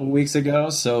couple weeks ago.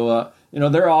 So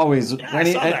they're always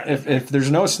if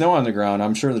there's no snow on the ground,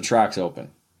 I'm sure the track's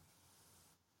open.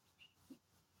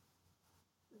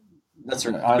 That's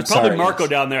right. It's probably Marco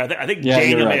down there. I think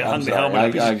Daniel may have hung the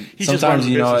helmet up. Sometimes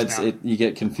you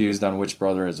get confused on which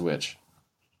brother is which.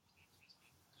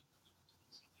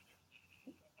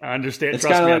 I understand. It's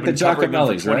kind of like the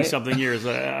Giacomellis, right? 20-something years.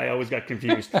 I always got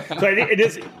confused. So it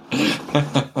is.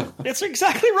 It's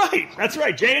exactly right. That's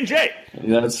right. J&J.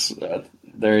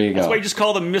 There you go. That's why you just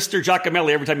call them Mr.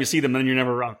 Giacomelli every time you see them, then you're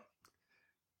never wrong.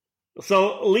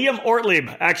 So Liam Ortlieb,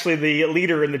 actually the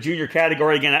leader in the junior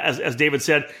category, again, as David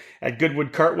said, at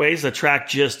Goodwood Kartways, the track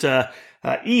just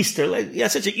east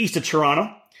of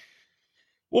Toronto.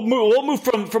 We'll move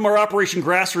from our Operation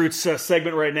Grassroots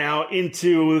segment right now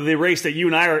into the race that you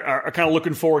and I are kind of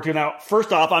looking forward to. Now,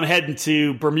 first off, I'm heading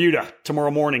to Bermuda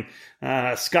tomorrow morning.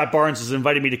 Scott Barnes has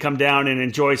invited me to come down and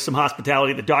enjoy some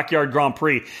hospitality at the Dockyard Grand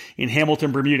Prix in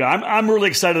Hamilton, Bermuda. I'm really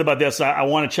excited about this. I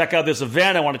want to check out this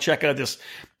event. I want to check out this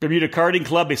Bermuda Karting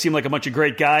Club. They seem like a bunch of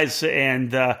great guys,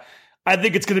 and I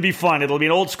think it's going to be fun. It'll be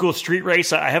an old school street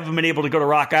race. I haven't been able to go to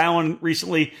Rock Island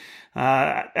recently,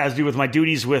 as do with my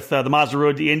duties with the Mazda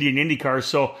Road, the Indian IndyCars.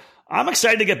 So I'm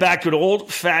excited to get back to an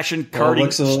old-fashioned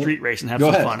karting street race and have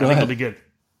some fun. I think it'll be good.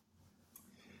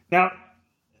 Now,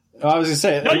 I was going to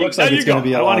say, it looks like it's going to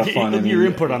be a lot of fun. I want your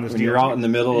input on this. When you're out in the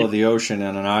middle of the ocean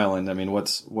on an island, I mean,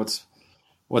 what's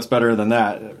better than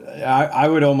that? I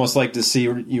would almost like to see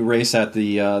you race at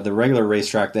the regular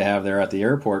racetrack they have there at the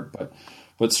airport,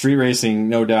 but street racing,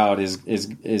 no doubt,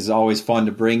 is always fun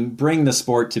to bring the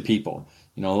sport to people.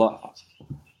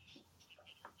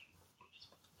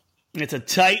 It's a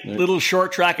tight little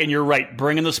short track, and you're right,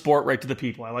 bringing the sport right to the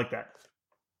people. I like that.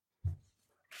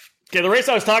 Okay, the race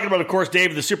I was talking about, of course,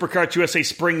 Dave, the SuperKarts USA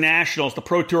Spring Nationals, the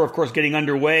Pro Tour, of course, getting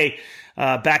underway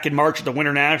back in March at the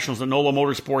Winter Nationals at NOLA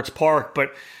Motorsports Park.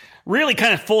 But really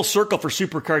kind of full circle for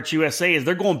SuperKarts USA is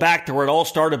they're going back to where it all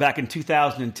started back in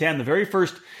 2010. The very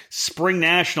first Spring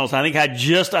Nationals, I think, had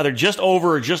just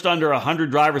over or just under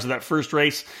 100 drivers at that first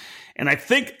race. And I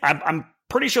think, I'm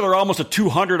pretty sure they're almost at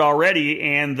 200 already,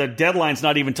 and the deadline's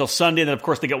not even until Sunday. And of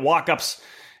course, they get walk-ups.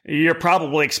 You're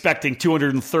probably expecting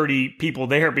 230 people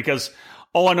there, because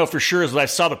all I know for sure is that I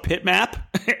saw the pit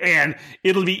map, and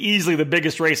it'll be easily the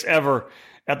biggest race ever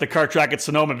at the kart track at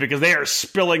Sonoma, because they are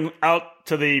spilling out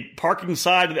to the parking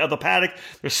side of the paddock.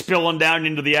 They're spilling down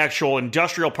into the actual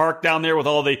industrial park down there with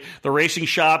all the racing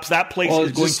shops. That place is going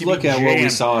to be just look at what we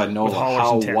saw in NOLA,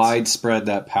 how widespread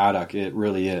that paddock it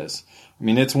really is. I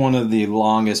mean, it's one of the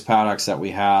longest paddocks that we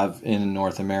have in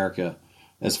North America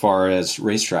as far as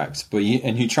racetracks. But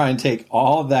you try and take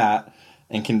all of that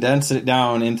and condense it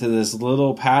down into this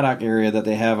little paddock area that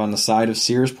they have on the side of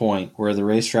Sears Point where the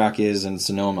racetrack is in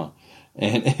Sonoma.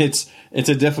 And it's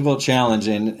a difficult challenge,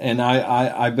 and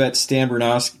I bet Stan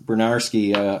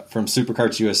Bernarski from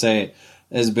Superkarts USA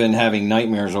has been having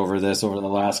nightmares over this over the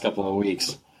last couple of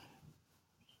weeks.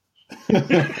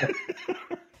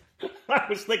 I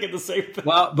was thinking the same thing.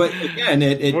 Well, but again,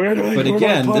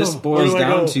 this boils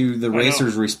down to the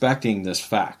racers respecting this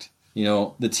fact. You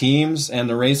know, the teams and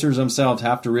the racers themselves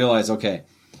have to realize, okay,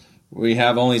 we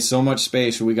have only so much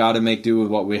space, we got to make do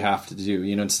with what we have to do.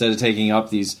 You know, instead of taking up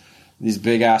these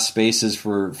big ass spaces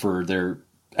for their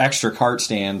extra kart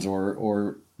stands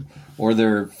or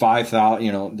their 5,000,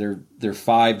 you know, their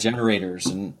 5 generators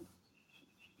and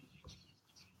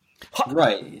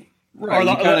right. Right,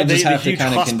 you kind of just have to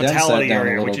kind of condense that down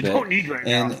a little bit. Don't need right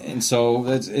now. And so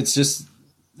it's just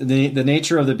the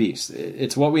nature of the beast.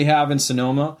 It's what we have in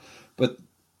Sonoma, but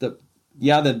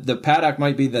the paddock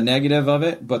might be the negative of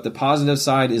it, but the positive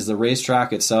side is the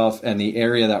racetrack itself and the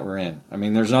area that we're in. I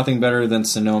mean, there's nothing better than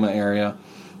Sonoma area,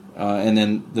 and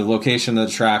then the location of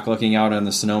the track, looking out on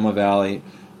the Sonoma Valley,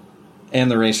 and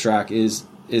the racetrack is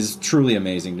truly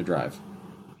amazing to drive.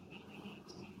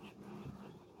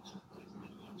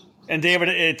 And David,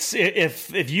 it's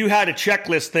if you had a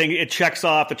checklist thing, it checks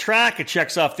off the track, it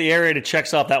checks off the area, it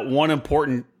checks off that one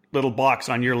important little box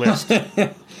on your list.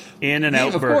 In and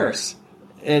out, of course.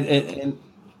 In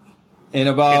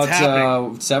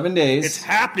about 7 days, it's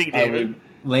happening, David.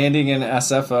 Landing in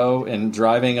SFO and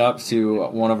driving up to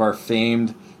one of our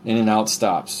famed in and out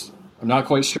stops. I'm not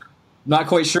quite sure.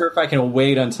 If I can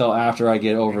wait until after I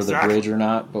get over the bridge or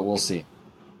not, but we'll see.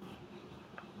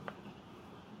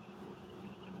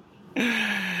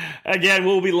 Again,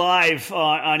 we'll be live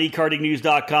on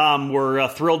ekartingnews.com. We're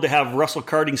thrilled to have Russell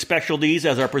Karting Specialties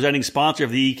as our presenting sponsor of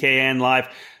the EKN Live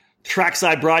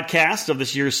trackside broadcast of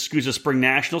this year's SCUSA Spring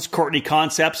Nationals. Courtney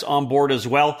Concepts on board as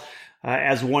well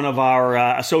as one of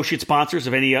our associate sponsors.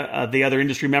 If any of the other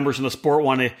industry members in the sport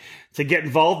want to get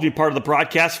involved, be part of the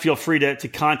broadcast, feel free to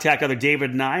contact either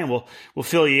David and I, and we'll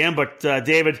fill you in. But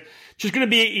David, just going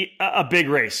to be a big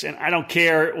race, and I don't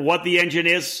care what the engine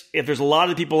is. If there's a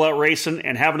lot of people out racing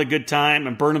and having a good time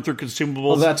and burning through consumables,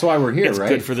 well, that's why we're here, it's right?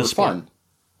 Good for the sport. Fun.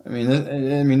 I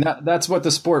mean, that's what the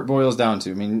sport boils down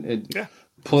to. I mean,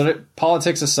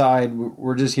 politics aside,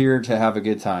 we're just here to have a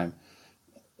good time,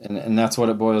 and that's what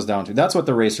it boils down to. That's what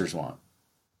the racers want.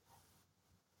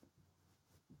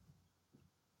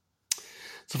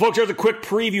 So, folks, here's a quick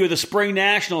preview of the Spring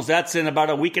Nationals. That's in about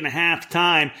a week and a half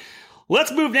time.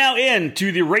 Let's move now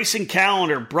into the racing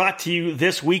calendar brought to you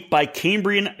this week by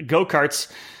Cambrian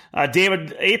Go-Karts.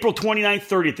 David, April 29th,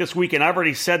 30th, this weekend. I've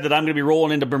already said that I'm going to be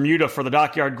rolling into Bermuda for the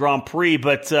Dockyard Grand Prix,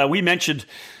 but we mentioned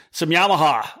some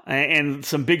Yamaha and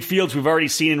some big fields we've already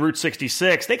seen in Route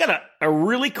 66. They got a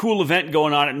really cool event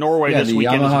going on at Norway this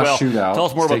weekend Yamaha as well. Shootout. Tell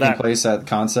us more about that. Taking place at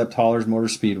Concept Haulers Motor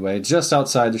Speedway, just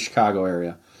outside the Chicago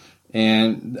area.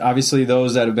 And obviously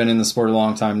those that have been in the sport a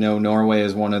long time know Norway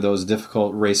is one of those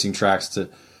difficult racing tracks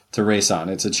to race on.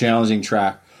 It's a challenging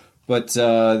track. But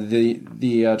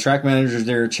the track manager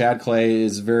there, Chad Clay,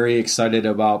 is very excited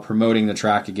about promoting the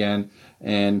track again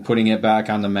and putting it back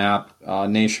on the map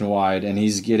nationwide. And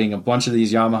he's getting a bunch of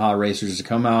these Yamaha racers to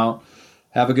come out,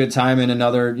 have a good time in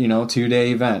another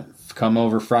 2-day event. Come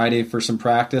over Friday for some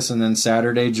practice, and then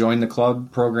Saturday join the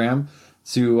club program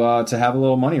to have a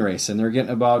little money race. And they're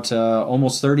getting about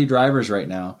almost 30 drivers right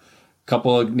now. A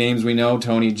couple of names we know: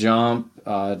 Tony Jump,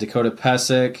 Dakota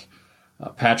Pesic,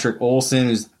 Patrick Olson,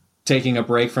 who's taking a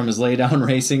break from his laydown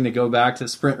racing to go back to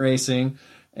sprint racing,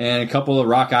 and a couple of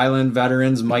Rock Island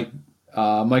veterans, Michael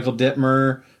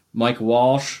Dittmer, Mike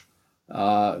Walsh,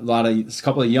 a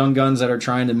couple of young guns that are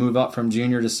trying to move up from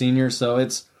junior to senior. So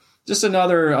it's just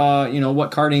another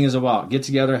what karting is about. Get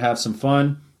together, have some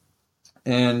fun,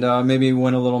 and maybe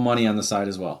win a little money on the side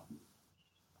as well.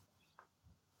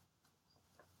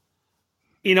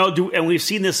 And we've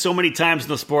seen this so many times in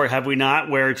the sport, have we not?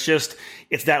 Where it's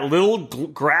that little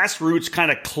grassroots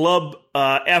kind of club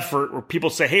effort where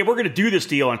people say, hey, we're going to do this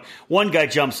deal. And one guy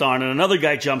jumps on and another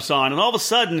guy jumps on. And all of a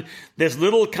sudden, this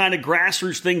little kind of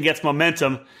grassroots thing gets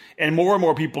momentum and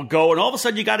more people go. And all of a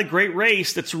sudden, you got a great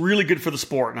race that's really good for the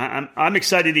sport. And I'm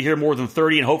excited to hear more than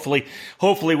 30. And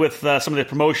hopefully with some of the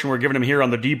promotion we're giving them here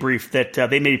on the debrief, that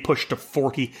they may push to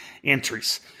 40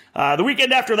 entries. The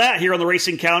weekend after that, here on the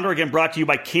racing calendar, again brought to you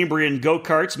by Cambrian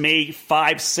Go-Karts, May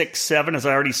 5, 6, 7, as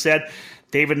I already said.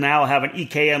 David and I will have an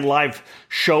EKN live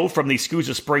show from the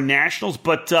SCUSA Spring Nationals.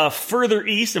 But further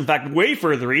east, in fact, way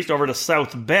further east, over to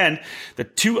South Bend, the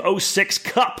 206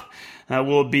 Cup.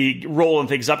 will be rolling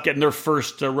things up, getting their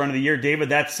first run of the year. David,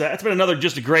 that's been another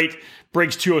just a great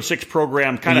Briggs 206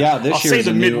 program, kind of, I'll say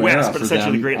the Midwest, but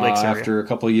essentially the Great Lakes area. After a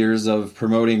couple of years of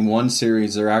promoting one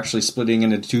series, they're actually splitting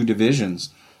into two divisions.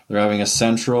 They're having a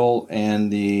Central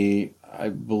and I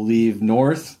believe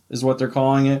North is what they're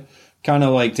calling it. Kind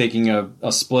of like taking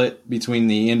a split between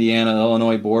the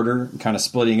Indiana-Illinois border, kind of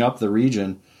splitting up the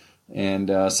region.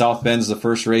 And South Bend's the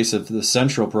first race of the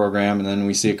Central program, and then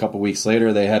we see a couple weeks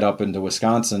later they head up into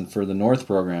Wisconsin for the North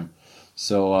program.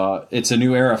 So it's a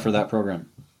new era for that program.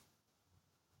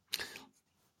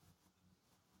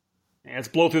 Let's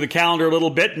blow through the calendar a little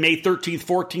bit. May 13th,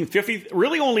 14th, 15th.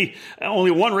 Really only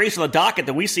one race on the docket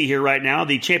that we see here right now.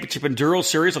 The Championship Enduro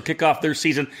Series will kick off their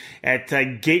season at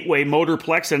Gateway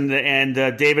Motorplex. And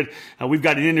David, we've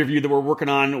got an interview that we're working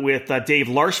on with Dave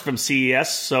Larson from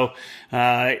CES. So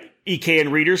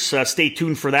EKN readers, stay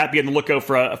tuned for that. Be on the lookout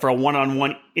for a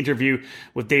one-on-one interview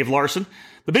with Dave Larson.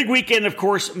 The big weekend, of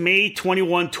course, May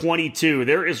 21-22.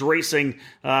 There is racing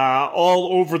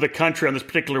all over the country on this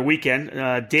particular weekend.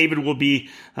 David will be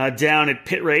down at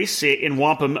Pit Race in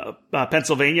Wampum,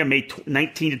 Pennsylvania, May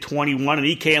 19 to 21, an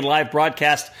EKN live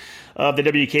broadcast of the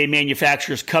WK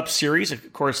Manufacturers Cup Series.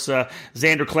 Of course,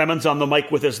 Xander Clemens on the mic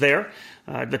with us there.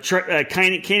 The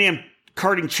Can-Am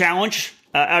Karting Challenge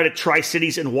out at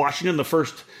Tri-Cities in Washington, the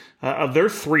first of their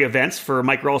three events for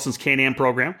Mike Rolson's Can-Am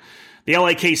program. The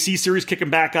LAKC Series kicking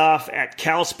back off at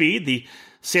Cal Speed. The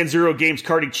San Zero Games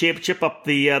Karting Championship up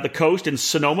the coast in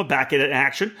Sonoma back in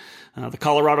action. The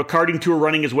Colorado Karting Tour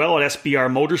running as well at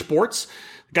SBR Motorsports.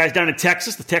 The guys down in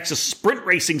Texas, the Texas Sprint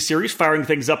Racing Series firing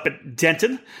things up at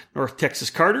Denton, North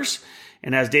Texas Karters.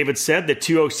 And as David said, the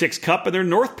 206 Cup and their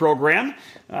North program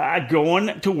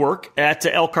going to work at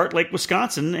Elkhart Lake,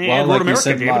 Wisconsin, and Road America.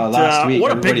 Said, David, last week,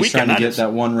 what a big weekend trying to get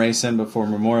that one race in before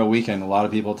Memorial Weekend. A lot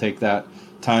of people take that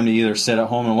time to either sit at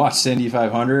home and watch the Indy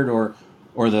 500 or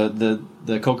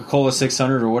the Coca-Cola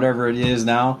 600 or whatever it is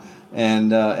now,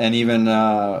 and even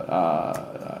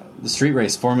the street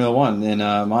race Formula One in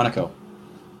Monaco.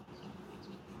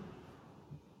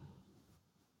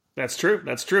 That's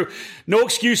true. No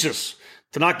excuses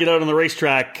to not get out on the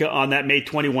racetrack on that May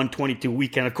 21-22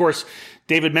 weekend. Of course,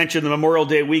 David mentioned the Memorial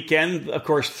Day weekend. Of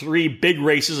course, three big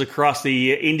races across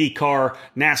the IndyCar,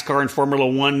 NASCAR, and Formula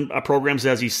One programs,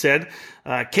 as he said.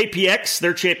 KPX,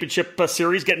 their championship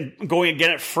series, getting going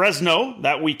again at Fresno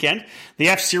that weekend. The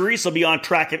F-Series will be on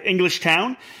track at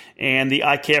Englishtown. And the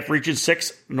IKF Region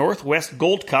 6 Northwest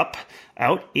Gold Cup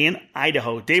out in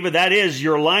Idaho. David, that is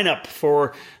your lineup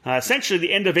for essentially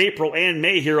the end of April and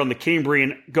May here on the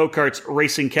Cambrian Go-Karts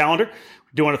racing calendar. We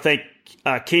do want to thank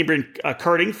Cambrian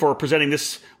Karting for presenting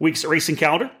this week's racing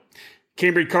calendar.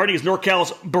 Cambrian Karting is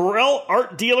NorCal's Burrell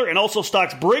art dealer and also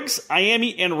stocks Briggs,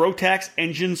 IAME, and Rotax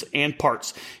engines and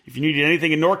parts. If you need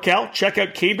anything in NorCal, check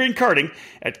out Cambrian Karting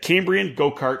at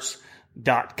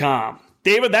CambrianGoKarts.com.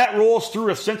 David, that rolls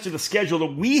through essentially the schedule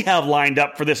that we have lined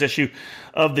up for this issue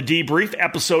of the Debrief,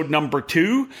 episode number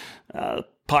 2.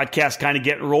 Podcast kind of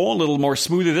getting rolling, a little more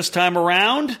smoother this time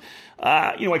around.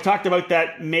 I talked about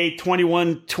that May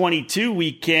 21-22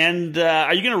 weekend.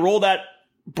 Are you going to roll that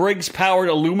Briggs-powered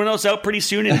Illuminos out pretty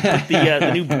soon and put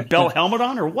the new Bell helmet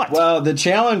on, or what? Well, the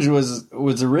challenge was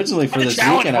originally for this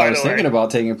weekend. I was thinking about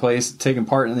taking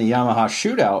part in the Yamaha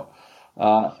shootout.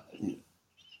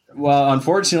 Well,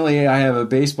 unfortunately, I have a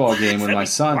baseball game with my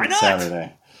son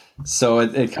Saturday, so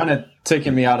it kind of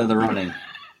taken me out of the running.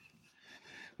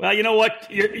 Well, you know what?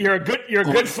 You're a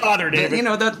good father, David.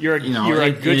 You're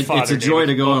a good father. It's a joy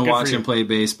to go and watch him play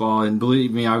baseball, and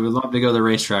believe me, I would love to go to the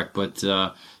racetrack, but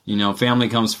family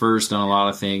comes first on a lot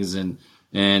of things, and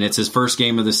it's his first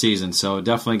game of the season, so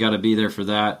definitely got to be there for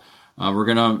that. I'm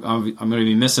gonna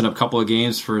be missing a couple of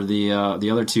games for the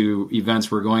other two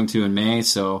events we're going to in May,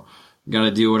 so. Got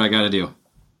to do what I got to do.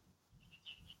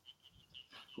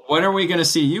 When are we going to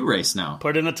see you race now?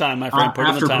 Put in the time, my friend. Put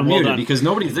in the time. Bermuda, because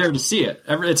nobody's there to see it.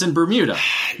 It's in Bermuda.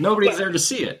 Nobody's there to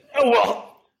see it.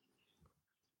 Well,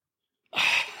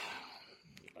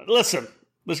 listen,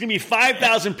 there's going to be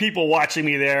 5,000 people watching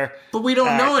me there. But we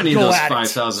don't know any of those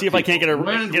 5,000 See if I can't get a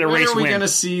race win. When are we going to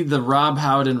see the Rob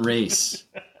Howden race?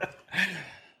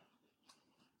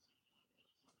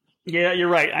 Yeah, you're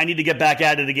right. I need to get back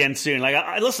at it again soon.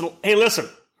 Listen.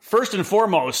 First and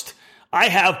foremost, I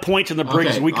have points in the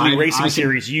Briggs Weekly Racing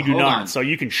Series. You do not, so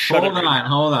you can shut it.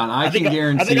 Hold on. I can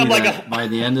guarantee that by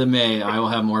the end of May, I will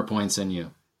have more points than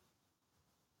you.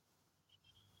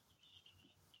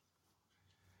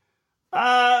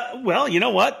 Well, you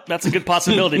know what? That's a good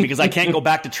possibility because I can't go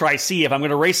back to Tri-C. If I'm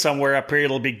going to race somewhere up here,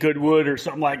 it'll be Goodwood or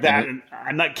something like that. And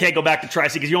can't go back to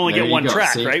Tri-C because you only get one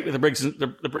track, right? With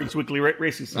the Briggs Weekly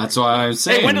Racing Center. That's why I was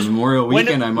saying Memorial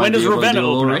Weekend I might be able to do a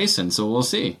little racing, so we'll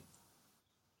see.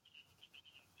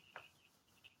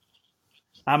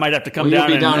 I might have to come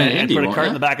down and put a cart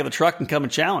in the back of the truck and come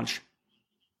and challenge.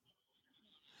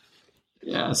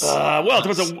 Yes. Well, it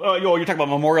depends on, you're talking about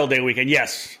Memorial Day weekend.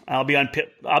 Yes, I'll be on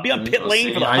pit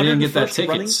lane for the 101st I didn't get that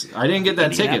ticket. I didn't get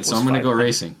that ticket, so I'm going to go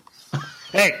racing.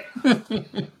 Hey,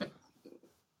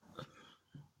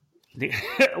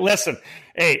 listen.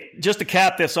 Hey, just to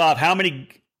cap this off,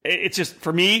 it's just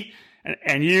for me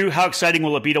and you. How exciting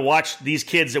will it be to watch these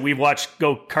kids that we've watched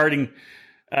go karting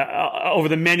over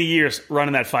the many years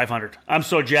running that 500. I'm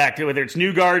so jacked, whether it's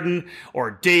Newgarden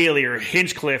or Daly or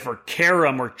Hinchcliffe or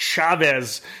Karam or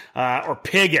Chavez or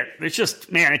Piggott. It's just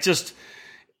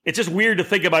weird to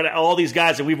think about all these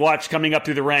guys that we've watched coming up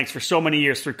through the ranks for so many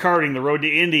years through karting, the road to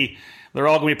Indy. They're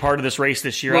all going to be part of this race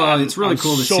this year. Well, it's really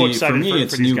cool to see. For me,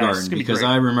 it's Newgarden because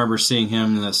I remember seeing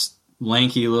him, this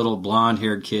lanky little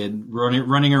blonde-haired kid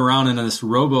running around in this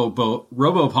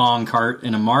Robo-Pong cart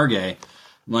in a Margay.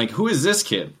 I'm like, who is this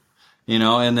kid?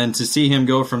 And then to see him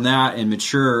go from that and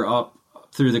mature up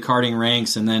through the karting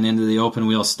ranks and then into the open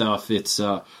wheel stuff, it's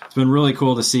been really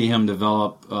cool to see him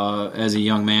develop as a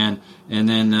young man and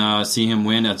then see him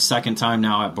win a second time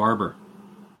now at Barber.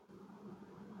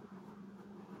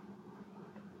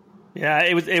 Yeah,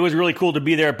 it was really cool to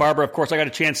be there at Barber. Of course, I got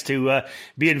a chance to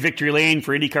be in Victory Lane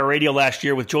for IndyCar Radio last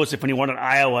year with Joseph when he won at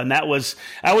Iowa, and that was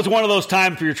one of those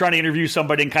times where you're trying to interview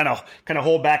somebody and kind of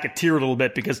hold back a tear a little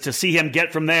bit because to see him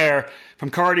get from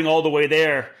karting all the way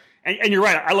there, and you're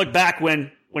right. I look back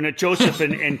when Joseph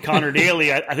and Connor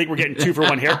Daly, I think we're getting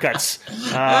 2-for-1 haircuts,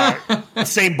 the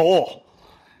same bowl.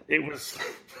 It was.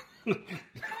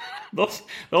 Those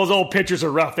old pictures are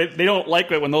rough. They don't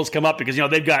like it when those come up because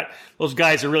they've got those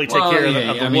guys that really take care of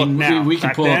the look now. We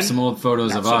can pull up some old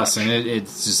photos of us, and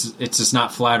it's just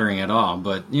not flattering at all.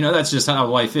 But that's just how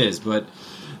life is. But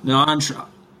no, I'm sure.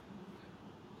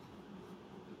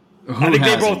 I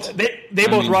think they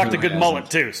both rocked a good mullet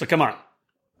too. So come on.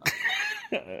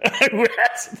 Who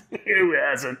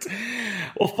hasn't?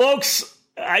 Well, folks.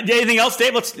 Anything else,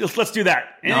 Dave? Let's do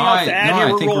that. Anything else to add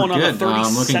here? I think we're good.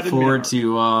 I'm looking forward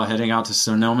to heading out to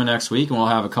Sonoma next week, and we'll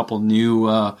have a couple new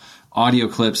audio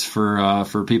clips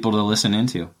for people to listen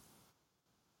into.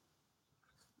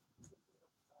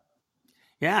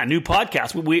 Yeah, new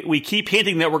podcast. We keep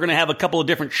hinting that we're going to have a couple of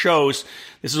different shows.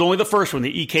 This is only the first one,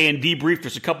 the EKN Debrief.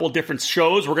 There's a couple of different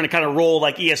shows. We're going to kind of roll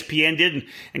like ESPN did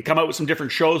and come out with some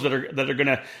different shows that are going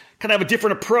to kind of have a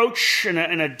different approach and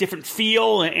a different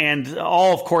feel, and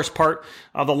all, of course, part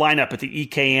of the lineup at the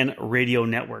EKN Radio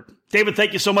Network. David,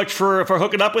 thank you so much for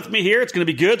hooking up with me here. It's going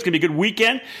to be good. It's going to be a good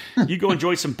weekend. You go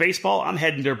enjoy some baseball. I'm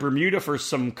heading to Bermuda for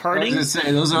some karting. I was going to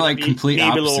say, those are like complete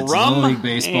opposites. Maybe a little rum. Little League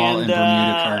Baseball and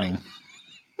Bermuda karting.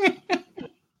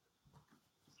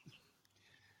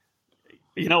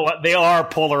 You know what? They are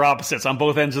polar opposites on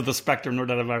both ends of the spectrum, no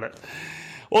doubt about it.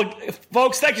 Well,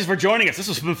 folks, thank you for joining us. This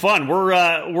has been fun.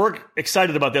 We're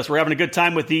excited about this. We're having a good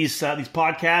time with these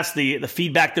podcasts. The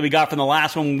feedback that we got from the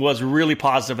last one was really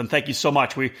positive, and thank you so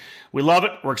much. We love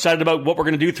it. We're excited about what we're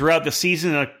going to do throughout the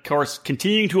season, and of course,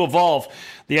 continuing to evolve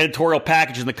the editorial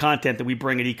package and the content that we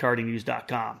bring at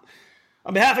ekartingnews.com.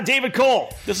 On behalf of David Cole,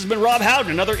 this has been Rob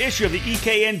Howden, another issue of the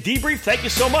EKN Debrief. Thank you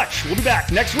so much. We'll be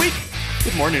back next week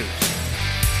with more news.